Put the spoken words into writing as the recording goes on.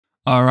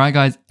Alright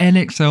guys,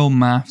 Edexcel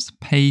Maths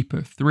Paper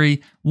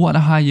 3. What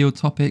are high yield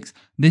topics?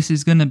 This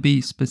is going to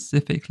be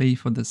specifically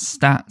for the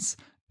stats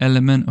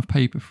element of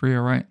paper 3,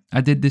 alright?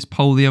 I did this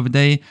poll the other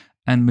day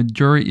and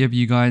majority of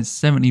you guys,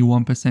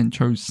 71%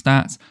 chose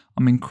stats.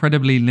 I'm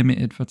incredibly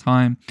limited for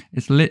time.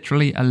 It's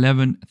literally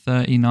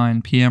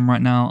 11:39 p.m.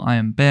 right now. I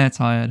am bare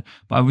tired,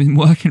 but I've been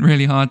working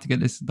really hard to get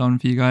this done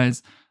for you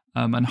guys.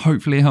 And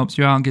hopefully it helps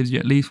you out, gives you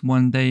at least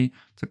one day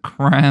to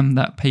cram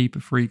that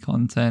paper 3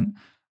 content.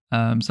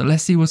 So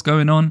let's see what's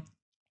going on.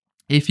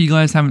 If you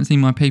guys haven't seen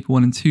my paper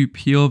 1 and 2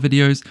 pure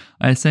videos,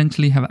 I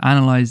essentially have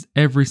analyzed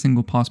every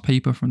single past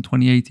paper from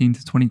 2018 to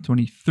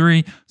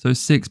 2023. So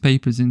 6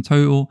 papers in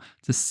total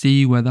to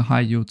see where the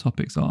high yield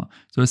topics are.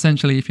 So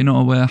essentially, if you're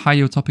not aware, high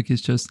yield topic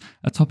is just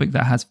a topic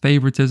that has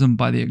favoritism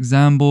by the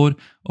exam board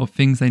of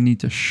things they need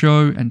to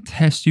show and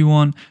test you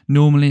on.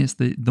 Normally it's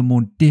the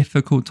more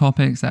difficult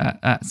topics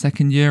at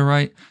second year,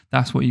 right?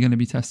 That's what you're going to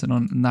be tested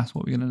on, and that's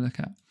what we're going to look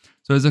at.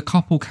 So there's a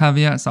couple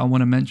caveats I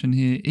want to mention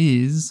here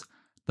is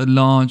the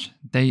large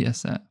data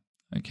set.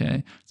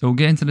 Okay, so we'll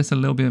get into this a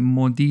little bit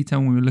more detail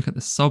when we look at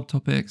the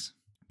subtopics.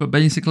 But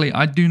basically,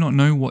 I do not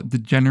know what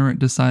degenerate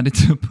decided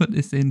to put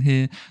this in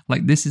here.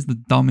 Like, this is the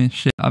dumbest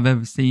shit I've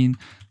ever seen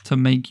to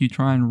make you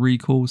try and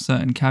recall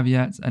certain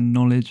caveats and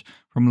knowledge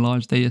from a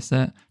large data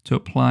set to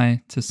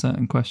apply to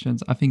certain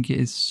questions. I think it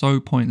is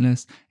so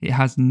pointless. It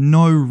has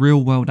no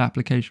real world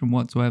application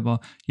whatsoever.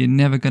 You're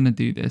never going to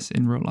do this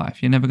in real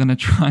life. You're never going to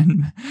try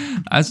and,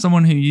 as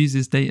someone who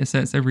uses data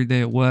sets every day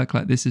at work,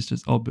 like this is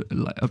just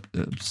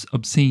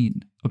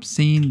obscene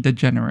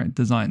degenerate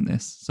design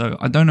this. So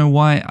I don't know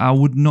why. I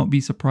would not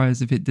be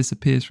surprised if it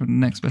disappears from the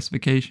next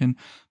specification,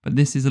 but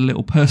this is a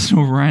little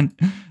personal rant.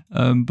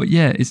 But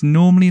yeah, it's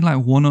normally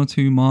like 1 or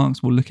 2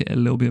 marks. We'll look at it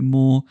a little bit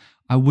more.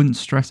 I wouldn't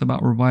stress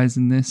about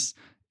revising this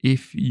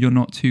if you're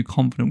not too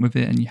confident with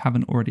it and you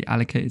haven't already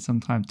allocated some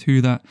time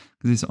to that,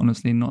 because it's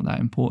honestly not that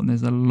important.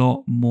 There's a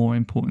lot more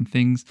important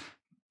things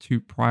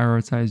to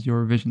prioritize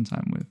your revision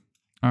time with.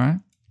 All right.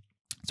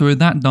 So with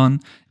that done,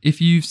 if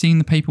you've seen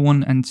the paper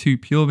 1 and 2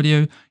 pure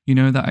video, you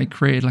know that I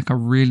created like a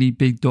really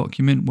big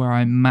document where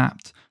I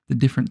mapped the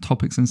different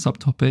topics and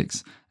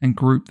subtopics and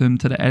grouped them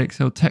to the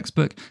Edexcel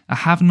textbook. I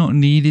have not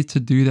needed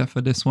to do that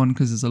for this one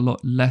because there's a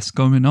lot less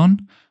going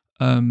on.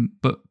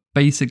 But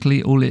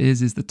basically all it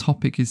is the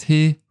topic is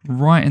here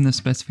right in the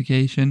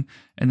specification,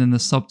 and then the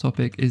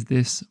subtopic is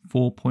this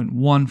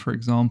 4.1, for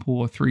example,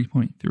 or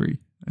 3.3.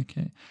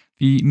 Okay.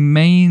 The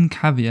main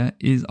caveat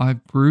is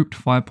I've grouped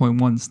 5.1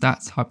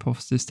 stats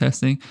hypothesis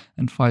testing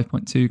and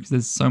 5.2 because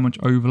there's so much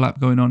overlap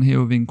going on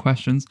here within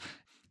questions.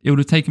 It would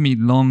have taken me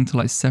long to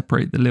like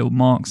separate the little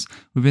marks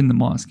within the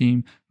mark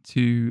scheme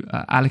to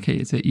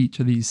allocate it to each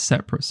of these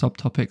separate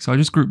subtopics. So I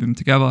just grouped them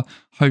together.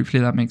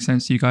 Hopefully that makes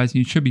sense to you guys.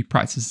 You should be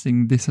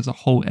practicing this as a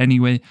whole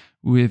anyway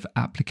with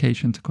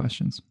application to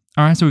questions.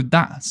 All right, so with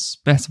that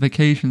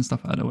specification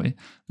stuff out of the way,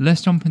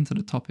 let's jump into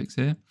the topics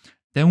here.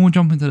 Then we'll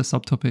jump into the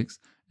subtopics,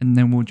 and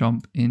then we'll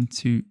jump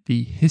into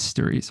the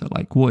history. So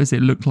like, what does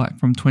it look like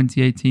from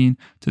 2018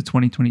 to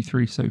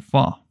 2023 so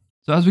far?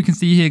 So as we can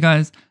see here,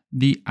 guys,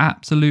 the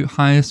absolute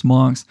highest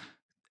marks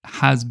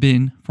has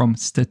been from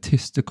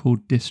statistical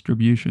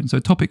distribution. So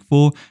topic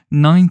 4,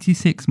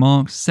 96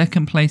 marks.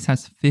 Second place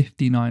has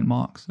 59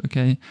 marks.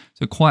 Okay,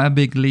 so quite a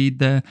big lead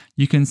there.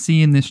 You can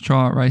see in this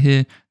chart right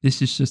here,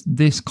 this is just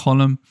this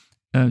column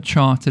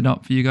charted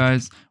up for you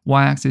guys.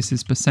 Y-axis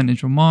is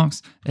percentage of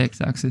marks,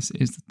 x-axis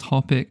is the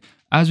topic.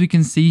 As we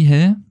can see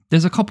here,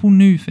 there's a couple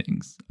new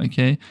things,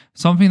 okay?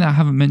 Something that I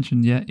haven't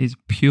mentioned yet is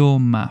pure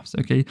maths,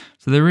 okay?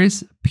 So there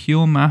is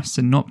pure maths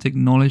synoptic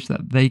knowledge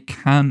that they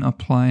can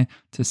apply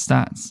to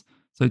stats.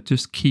 So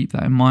just keep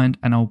that in mind,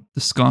 and I'll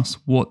discuss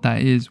what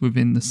that is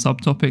within the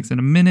subtopics in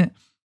a minute.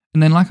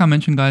 And then like I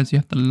mentioned, guys, you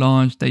have the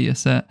large data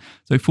set.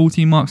 So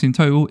 14 marks in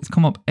total. It's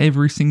come up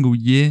every single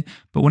year,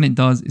 but when it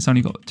does, it's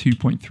only got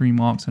 2.3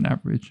 marks on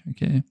average,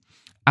 okay?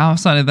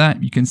 Outside of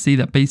that, you can see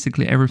that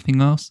basically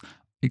everything else,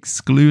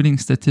 excluding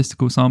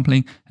statistical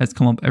sampling, has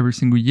come up every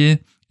single year.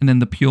 And then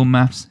the pure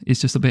maths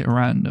is just a bit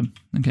random.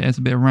 Okay, it's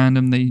a bit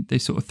random. They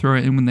sort of throw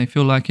it in when they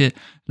feel like it.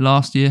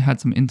 Last year had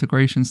some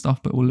integration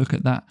stuff, but we'll look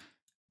at that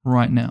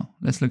right now.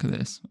 Let's look at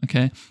this,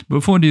 okay? But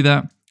before we do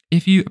that,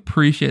 if you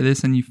appreciate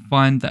this and you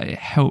find that it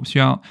helps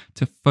you out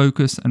to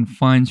focus and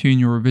fine tune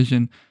your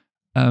revision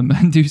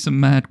and do some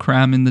mad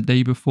cramming the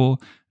day before,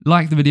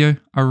 like the video.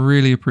 I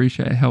really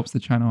appreciate it. It helps the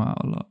channel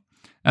out a lot.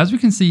 As we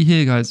can see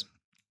here, guys,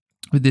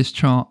 with this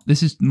chart,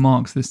 this is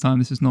marks this time,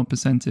 this is not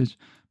percentage,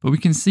 but we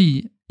can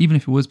see, even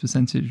if it was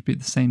percentage, it'd be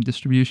the same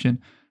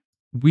distribution.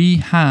 We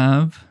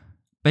have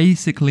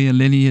basically a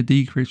linear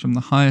decrease from the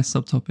highest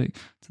subtopic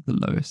to the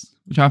lowest,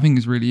 which I think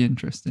is really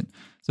interesting.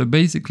 So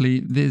basically,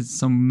 there's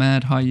some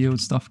mad high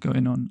yield stuff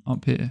going on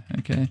up here,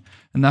 okay?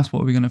 And that's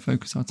what we're going to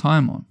focus our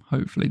time on,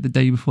 hopefully, the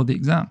day before the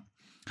exam.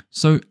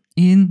 So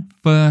in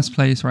first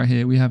place right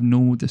here, we have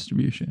normal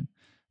distribution.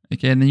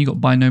 Okay, and then you got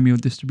binomial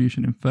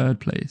distribution in third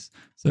place.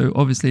 So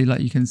obviously, like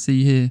you can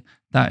see here,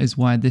 that is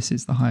why this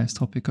is the highest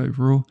topic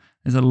overall.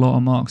 There's a lot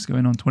of marks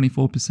going on,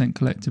 24%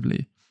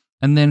 collectively.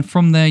 And then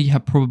from there, you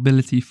have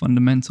probability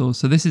fundamentals.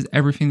 So this is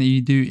everything that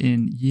you do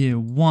in year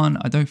 1.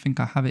 I don't think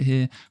I have it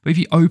here, but if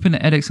you open the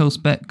Edexcel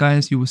spec,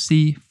 guys, you will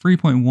see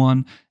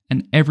 3.1,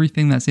 and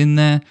everything that's in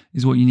there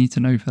is what you need to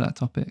know for that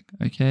topic,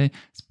 okay?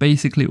 It's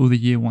basically all the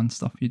year 1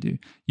 stuff you do.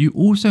 You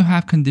also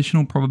have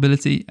conditional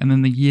probability and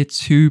then the year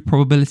 2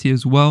 probability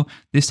as well.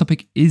 This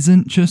topic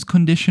isn't just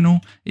conditional.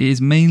 It is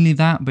mainly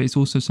that, but it's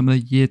also some of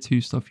the year 2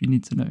 stuff you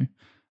need to know,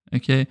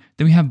 okay?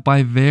 Then we have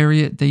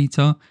bivariate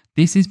data.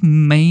 This is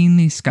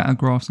mainly scatter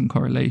graphs and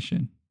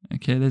correlation,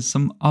 okay? There's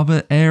some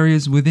other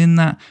areas within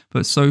that,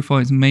 but so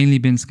far it's mainly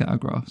been scatter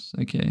graphs,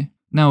 okay?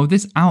 Now with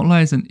this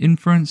outliers and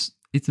inference,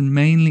 it's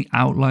mainly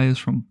outliers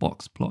from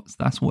box plots.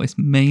 That's what it's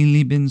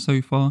mainly been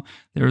so far.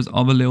 There's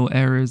other little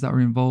areas that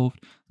are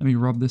involved. Let me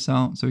rub this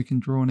out so we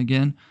can draw on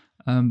again.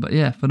 But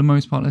yeah, for the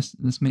most part,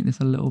 let's make this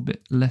a little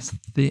bit less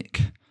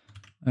thick.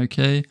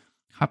 Okay,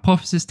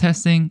 hypothesis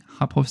testing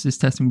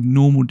with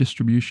normal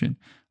distribution.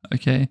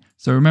 Okay,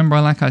 so remember,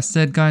 like I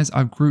said, guys,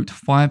 I've grouped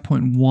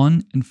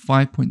 5.1 and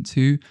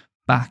 5.2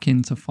 back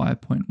into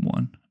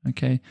 5.1.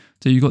 Okay,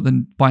 so you've got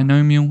the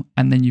binomial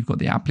and then you've got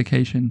the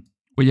application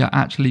where you're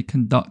actually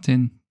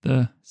conducting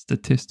the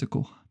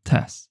statistical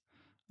tests.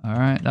 All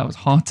right, that was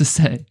hard to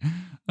say.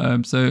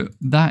 So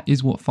that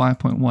is what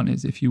 5.1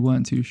 is, if you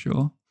weren't too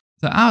sure.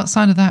 So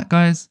outside of that,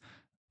 guys,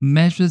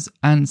 measures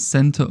and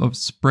center of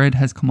spread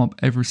has come up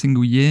every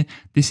single year.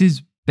 This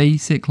is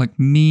basic, like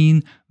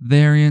mean,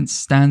 variance,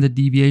 standard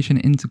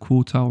deviation,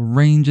 interquartile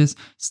ranges,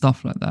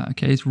 stuff like that.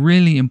 Okay, it's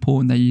really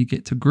important that you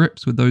get to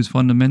grips with those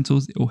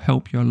fundamentals. It will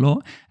help you a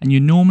lot, and you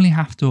normally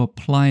have to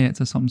apply it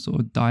to some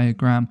sort of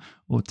diagram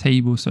or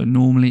table. So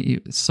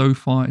normally, so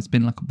far it's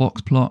been like a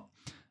box plot,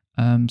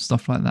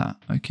 stuff like that.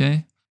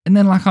 Okay. And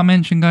then, like I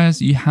mentioned,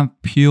 guys, you have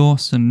pure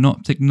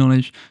synoptic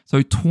knowledge.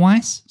 So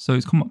twice, so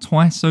it's come up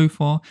twice so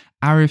far,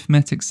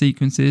 arithmetic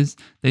sequences,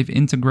 they've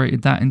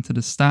integrated that into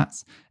the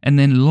stats. And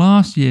then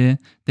last year,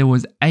 there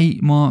was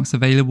 8 marks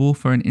available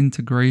for an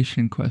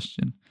integration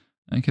question.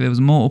 Okay, there was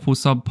multiple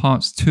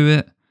subparts to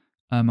it.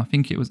 I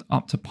think it was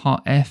up to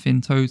part F in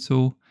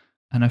total.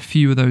 And a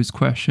few of those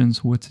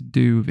questions were to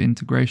do with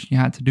integration. You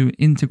had to do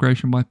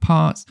integration by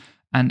parts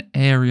and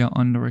area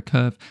under a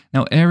curve.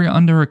 Now, area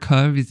under a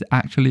curve is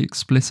actually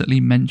explicitly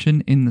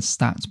mentioned in the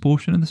stats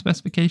portion of the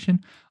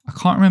specification. I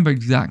can't remember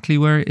exactly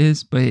where it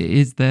is, but it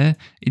is there.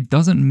 It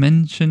doesn't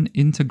mention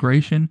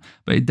integration,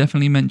 but it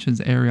definitely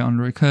mentions area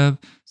under a curve.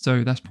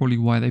 So that's probably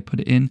why they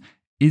put it in.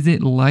 Is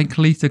it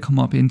likely to come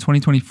up in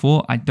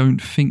 2024? I don't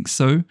think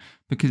so,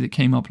 because it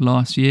came up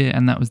last year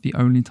and that was the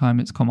only time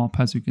it's come up,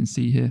 as you can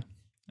see here.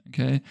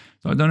 Okay,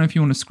 so I don't know if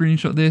you want to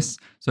screenshot this,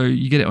 so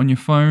you get it on your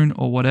phone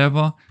or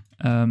whatever.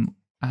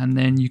 And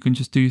then you can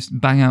just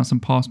bang out some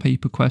past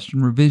paper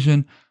question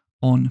revision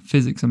on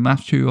physics and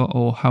math tutor,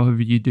 or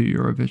however you do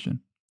your revision.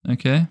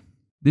 Okay.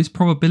 This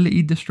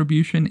probability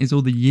distribution is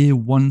all the year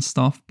 1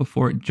 stuff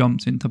before it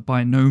jumps into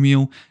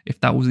binomial. If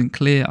that wasn't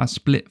clear, I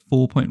split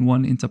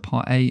 4.1 into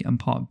part A and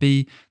part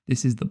B.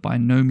 This is the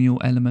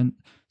binomial element.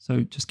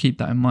 So just keep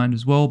that in mind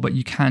as well. But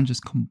you can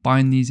just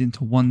combine these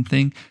into one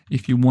thing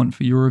if you want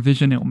for your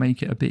revision. It will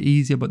make it a bit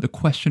easier, but the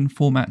question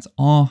formats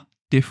are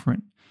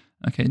different.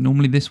 Okay,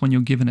 normally this one you're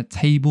given a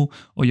table,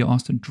 or you're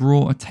asked to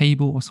draw a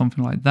table or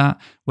something like that,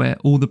 where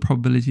all the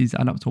probabilities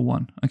add up to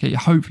 1. Okay,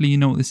 hopefully you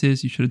know what this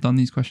is. You should have done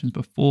these questions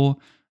before.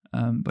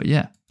 But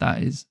yeah,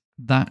 that is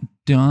that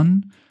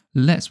done.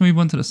 Let's move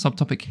on to the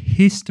subtopic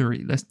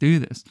history. Let's do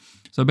this.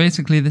 So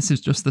basically this is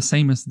just the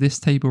same as this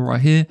table right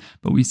here,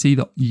 but we see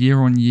the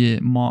year-on-year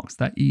marks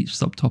that each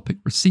subtopic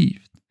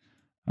received.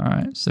 All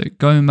right, so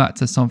going back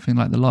to something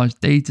like the large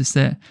data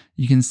set,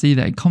 you can see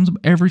that it comes up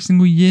every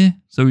single year.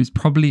 So it's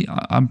probably,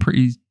 I'm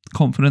pretty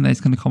confident that it's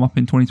going to come up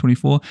in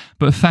 2024,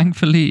 but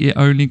thankfully it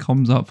only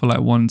comes up for like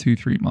 1, 2,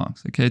 3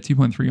 marks. Okay,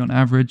 2.3 on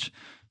average.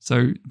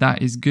 So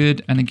that is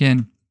good. And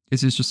again,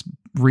 this is just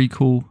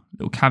recall,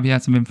 little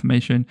caveats of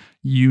information,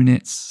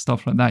 units,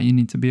 stuff like that you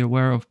need to be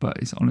aware of, but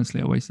it's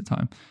honestly a waste of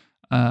time.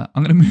 I'm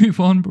going to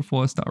move on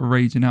before I start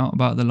raging out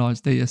about the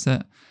large data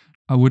set.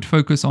 I would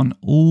focus on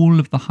all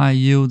of the high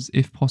yields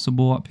if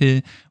possible up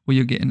here, where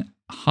you're getting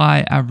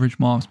high average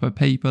marks per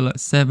paper, like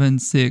 7,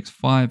 6,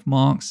 5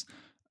 marks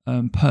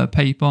per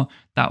paper.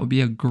 That would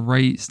be a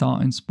great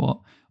starting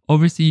spot.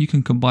 Obviously, you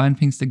can combine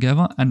things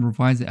together and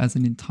revise it as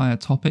an entire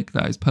topic.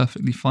 That is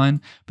perfectly fine.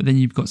 But then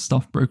you've got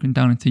stuff broken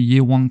down into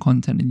year 1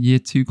 content and year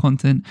 2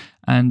 content,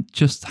 and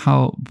just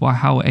how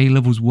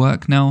A-levels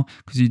work now,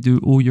 because you do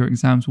all your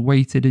exams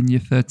weighted in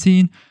year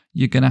 13,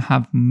 you're going to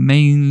have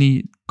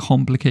mainly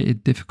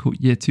complicated, difficult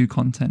year 2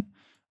 content.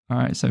 All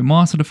right, so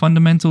master the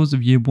fundamentals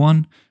of year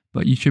 1,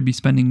 but you should be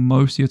spending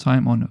most of your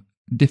time on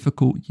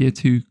difficult year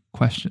 2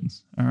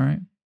 questions. All right.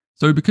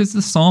 So because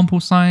the sample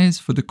size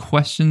for the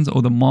questions,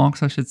 or the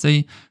marks I should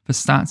say, for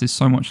stats is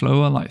so much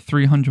lower, like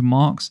 300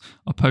 marks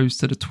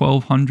opposed to the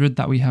 1200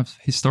 that we have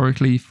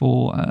historically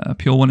for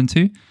pure 1 and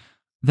 2,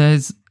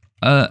 there's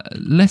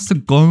less to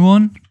go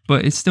on,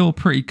 but it's still a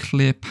pretty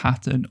clear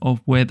pattern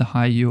of where the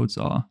high yields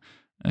are.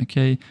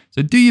 Okay,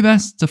 so do your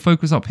best to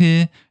focus up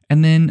here,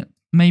 and then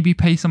maybe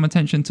pay some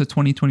attention to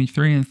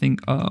 2023 and think,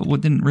 well,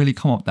 it didn't really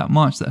come up that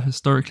much. That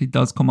historically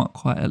does come up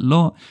quite a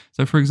lot.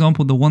 So for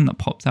example, the one that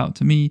pops out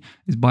to me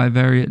is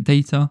Bivariate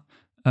data.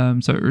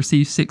 So it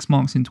received 6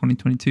 marks in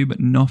 2022, but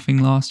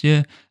nothing last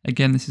year.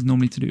 Again, this is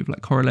normally to do with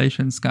like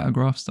correlation, scatter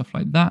graphs, stuff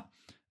like that.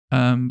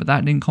 But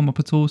that didn't come up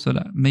at all. So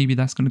that maybe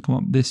that's going to come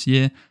up this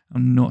year.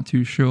 I'm not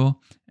too sure.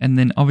 And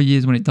then other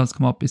years when it does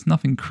come up, it's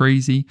nothing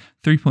crazy,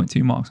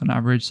 3.2 marks on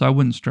average. So I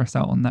wouldn't stress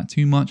out on that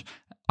too much.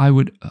 I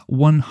would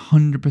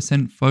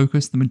 100%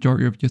 focus the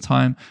majority of your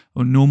time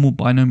on normal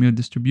binomial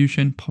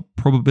distribution,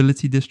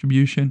 probability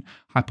distribution,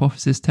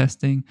 hypothesis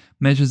testing,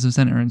 measures of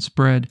center and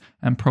spread,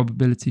 and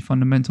probability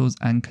fundamentals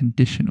and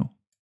conditional.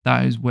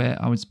 That is where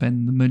I would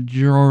spend the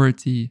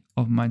majority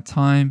of my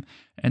time.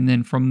 And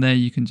then from there,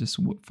 you can just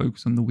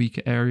focus on the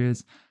weaker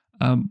areas.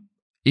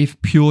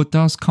 If pure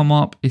does come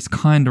up, it's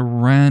kind of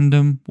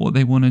random what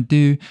they want to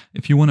do.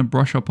 If you want to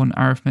brush up on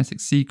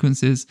arithmetic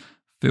sequences,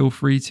 feel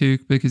free to,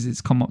 because it's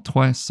come up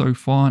twice so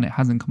far and it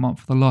hasn't come up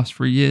for the last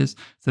 3 years.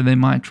 So they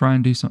might try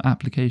and do some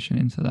application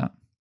into that.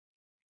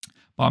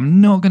 But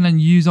I'm not going to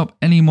use up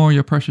any more of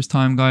your precious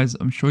time, guys.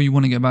 I'm sure you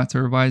want to get back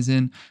to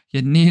revising.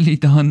 You're nearly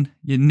done.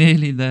 You're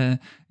nearly there.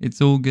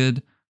 It's all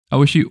good. I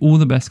wish you all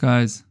the best,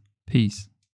 guys. Peace.